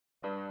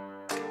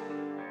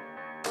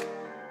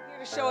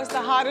To show us the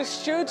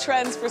hottest shoe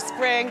trends for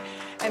spring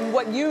and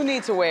what you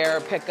need to wear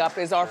or pick up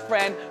is our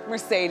friend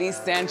Mercedes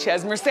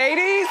Sanchez.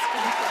 Mercedes?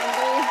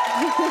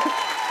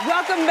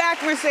 Welcome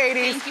back,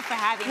 Mercedes. Thank you for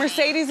having me.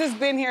 Mercedes has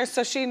been here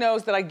so she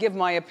knows that I give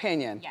my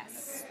opinion.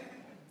 Yes.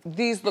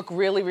 These look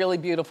really, really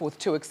beautiful with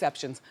two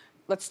exceptions.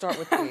 Let's start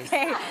with these.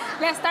 Okay,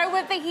 let's start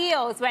with the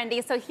heels,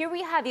 Wendy. So here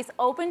we have these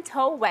open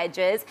toe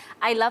wedges.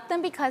 I love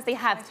them because they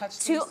have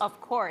two, of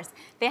course.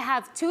 They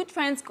have two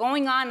trends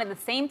going on at the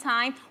same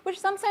time, which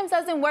sometimes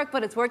doesn't work,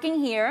 but it's working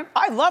here.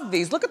 I love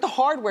these. Look at the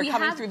hardware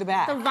coming through the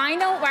back. The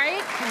vinyl,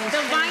 right?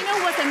 The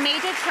vinyl was a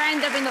major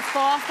trend during the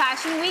fall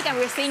fashion week, and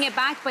we're seeing it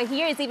back, but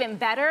here it's even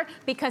better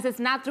because it's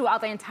not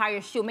throughout the entire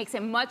shoe. It makes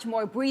it much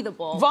more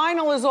breathable.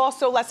 Vinyl is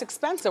also less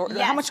expensive.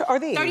 Yes. How much are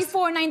these?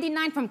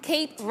 $34.99 from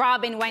Kate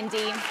Robin,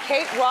 Wendy.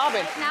 Kate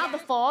Robin. Now the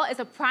fall is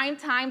a prime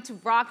time to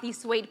rock these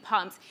suede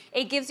pumps.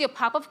 It gives you a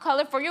pop of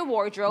color for your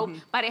wardrobe,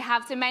 but I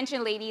have to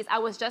mention, ladies, I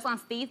was just on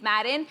Steve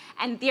Madden,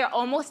 and they're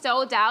almost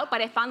sold out, but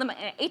I found them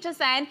at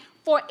HSN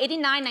for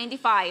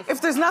 $89.95.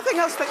 If there's nothing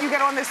else that you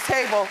get on this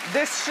table,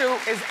 this shoe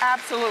is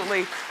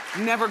absolutely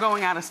never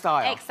going out of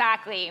style.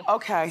 Exactly.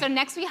 Okay. So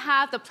next we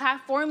have the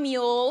platform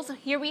mules.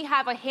 Here we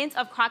have a hint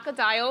of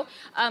crocodile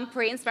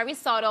prints, very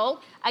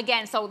subtle.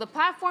 Again, so the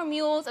platform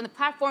mules and the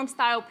platform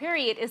style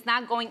period is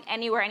not going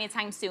anywhere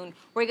anytime soon.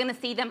 We're gonna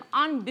see them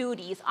on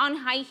booties, on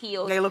high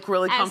heels. They look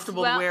really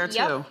comfortable to wear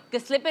too. You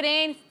can slip it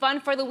in, fun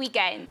for the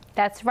weekend.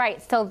 That's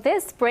right. So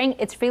this spring,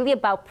 it's really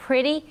about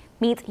pretty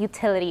meets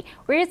utility.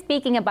 We're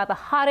speaking about the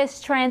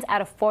hottest trends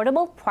at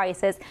affordable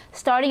prices,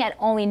 starting at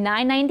only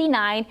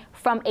 $9.99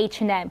 from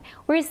H&M.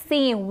 We're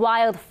seeing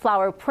wild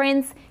flower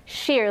prints,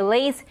 sheer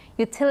lace,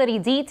 utility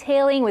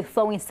detailing with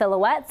flowing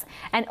silhouettes,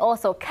 and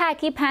also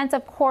khaki pants,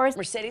 of course.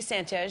 Mercedes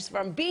Sanchez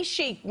from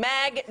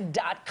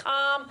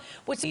bchicmag.com.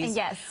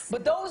 Yes.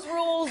 But those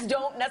rules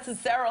don't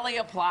necessarily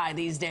apply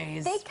these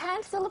days. They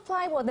can still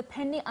apply, well,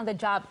 depending on the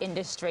job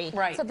industry.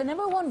 Right. So the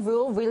number one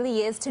rule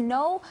really is to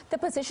know the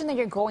position that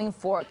you're going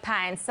for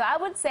pants. So I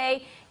would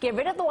say get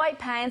rid of the white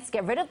pants,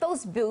 get rid of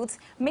those boots.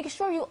 Make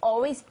sure you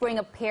always bring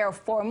a pair of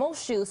formal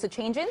shoes to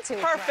change into.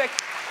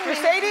 Perfect.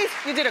 Mercedes,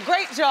 you did a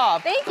great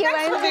job. Thank you,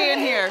 Thanks for being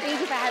here.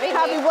 Thank you for having me.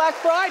 Happy Black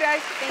Friday.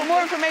 For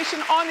more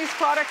information on these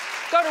products,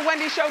 go to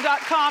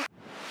wendyshow.com.